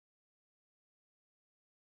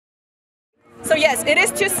So yes, it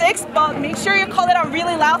is 2-6, but make sure you call it out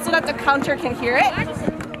really loud so that the counter can hear it.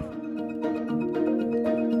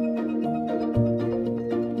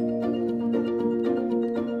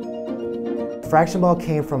 Fraction Ball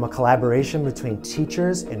came from a collaboration between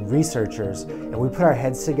teachers and researchers, and we put our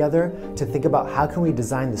heads together to think about how can we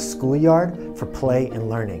design the schoolyard for play and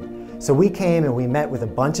learning. So we came and we met with a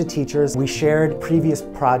bunch of teachers. We shared previous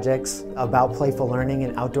projects about playful learning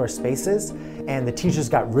in outdoor spaces, and the teachers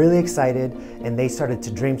got really excited and they started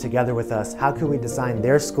to dream together with us, how could we design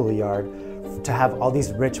their schoolyard to have all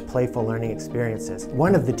these rich playful learning experiences.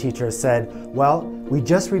 One of the teachers said, well, we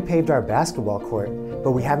just repaved our basketball court,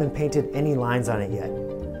 but we haven't painted any lines on it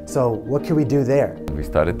yet. So what can we do there? We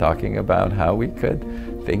started talking about how we could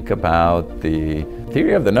think about the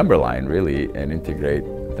theory of the number line, really, and integrate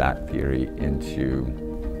that theory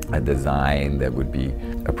into a design that would be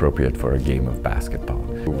appropriate for a game of basketball.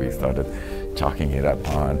 We started chalking it up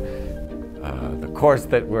on the course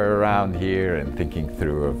that were around here and thinking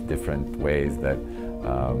through of different ways that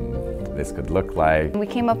this could look like. We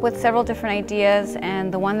came up with several different ideas,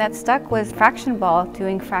 and the one that stuck was fraction ball,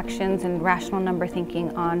 doing fractions and rational number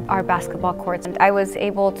thinking on our basketball courts. And I was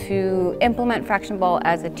able to implement fraction ball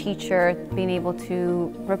as a teacher, being able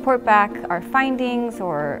to report back our findings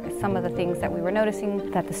or some of the things that we were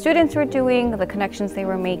noticing that the students were doing, the connections they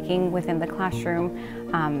were making within the classroom,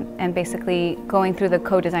 and basically going through the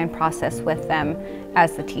co-design process with them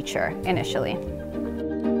as the teacher initially.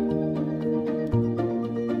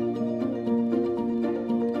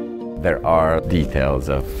 There are details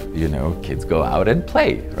of, kids go out and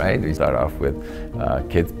play, right? We start off with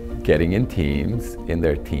kids getting in teams. In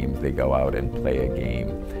their teams, they go out and play a game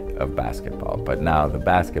of basketball. But now the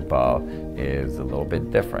basketball is a little bit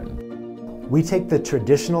different. We take the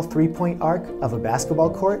traditional three-point arc of a basketball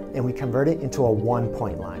court and we convert it into a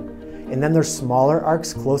one-point line. And then there's smaller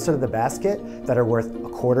arcs closer to the basket that are worth a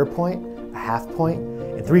quarter point, a half point,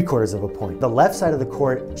 and 3/4 of a point. The left side of the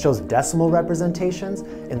court shows decimal representations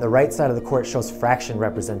and the right side of the court shows fraction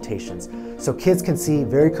representations. So kids can see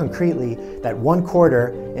very concretely that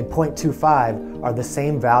 1/4 and 0.25 are the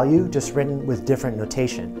same value, just written with different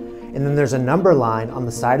notation. And then there's a number line on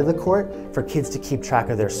the side of the court for kids to keep track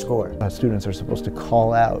of their score. Students are supposed to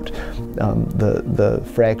call out the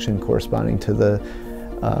fraction corresponding to the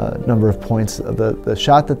number of points, the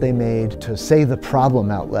shot that they made, to say the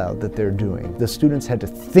problem out loud that they're doing. The students had to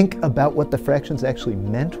think about what the fractions actually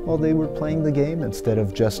meant while they were playing the game, instead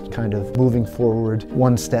of just kind of moving forward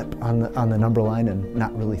one step on the number line and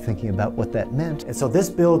not really thinking about what that meant. And so this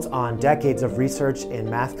builds on decades of research in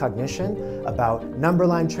math cognition about number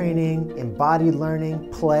line training, embodied learning,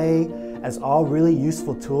 play, as all really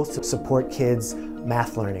useful tools to support kids'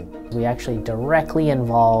 math learning. We actually directly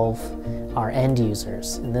involve our end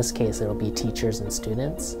users, in this case it'll be teachers and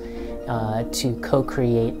students, to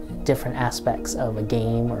co-create different aspects of a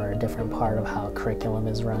game or a different part of how a curriculum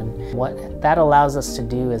is run. What that allows us to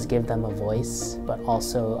do is give them a voice, but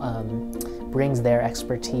also brings their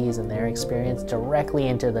expertise and their experience directly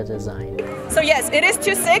into the design. So yes, it is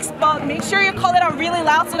 2-6, but make sure you call it out really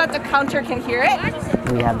loud so that the counter can hear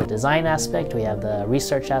it. We have the design aspect, we have the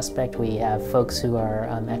research aspect, we have folks who are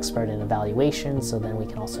expert in evaluation, so then we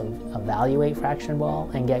can also evaluate fraction ball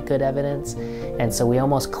and get good evidence. And so we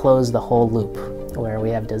almost close the whole loop, where we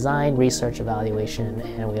have design, research, evaluation,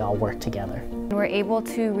 and we all work together. We're able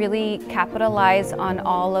to really capitalize on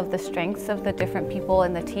all of the strengths of the different people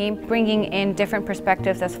in the team, bringing in different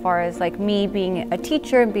perspectives as far as like me being a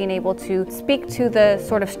teacher and being able to speak to the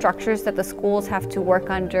sort of structures that the schools have to work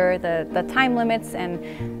under, the time limits, and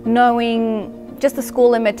knowing just the school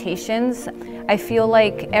limitations. I feel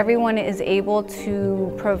like everyone is able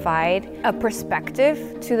to provide a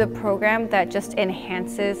perspective to the program that just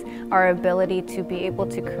enhances our ability to be able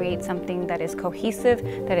to create something that is cohesive,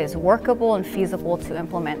 that is workable and feasible to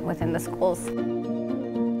implement within the schools.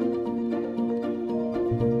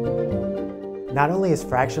 Not only is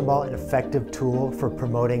fraction ball an effective tool for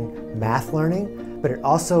promoting math learning, but it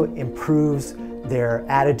also improves their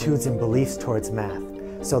attitudes and beliefs towards math.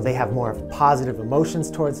 So they have more positive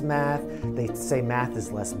emotions towards math, they say math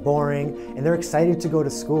is less boring, and they're excited to go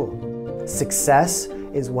to school. Success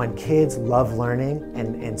is when kids love learning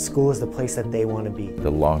and school is the place that they want to be.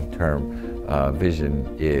 The long-term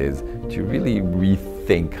vision is to really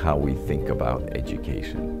rethink how we think about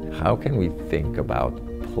education. How can we think about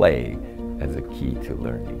play as a key to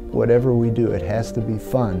learning? Whatever we do, it has to be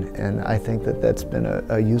fun, and I think that that's been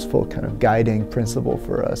a useful kind of guiding principle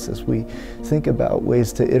for us as we think about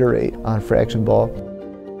ways to iterate on fraction ball.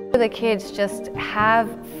 The kids just have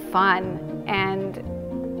fun and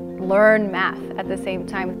learn math at the same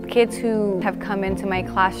time. Kids who have come into my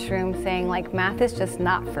classroom saying like, math is just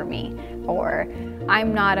not for me, or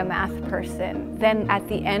I'm not a math person. Then at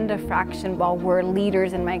the end of Fraction Ball, we're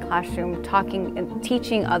leaders in my classroom talking and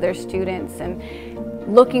teaching other students and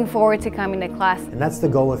looking forward to coming to class. And that's the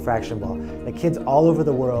goal with Fraction Ball, that kids all over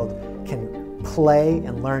the world can play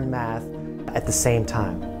and learn math at the same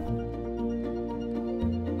time.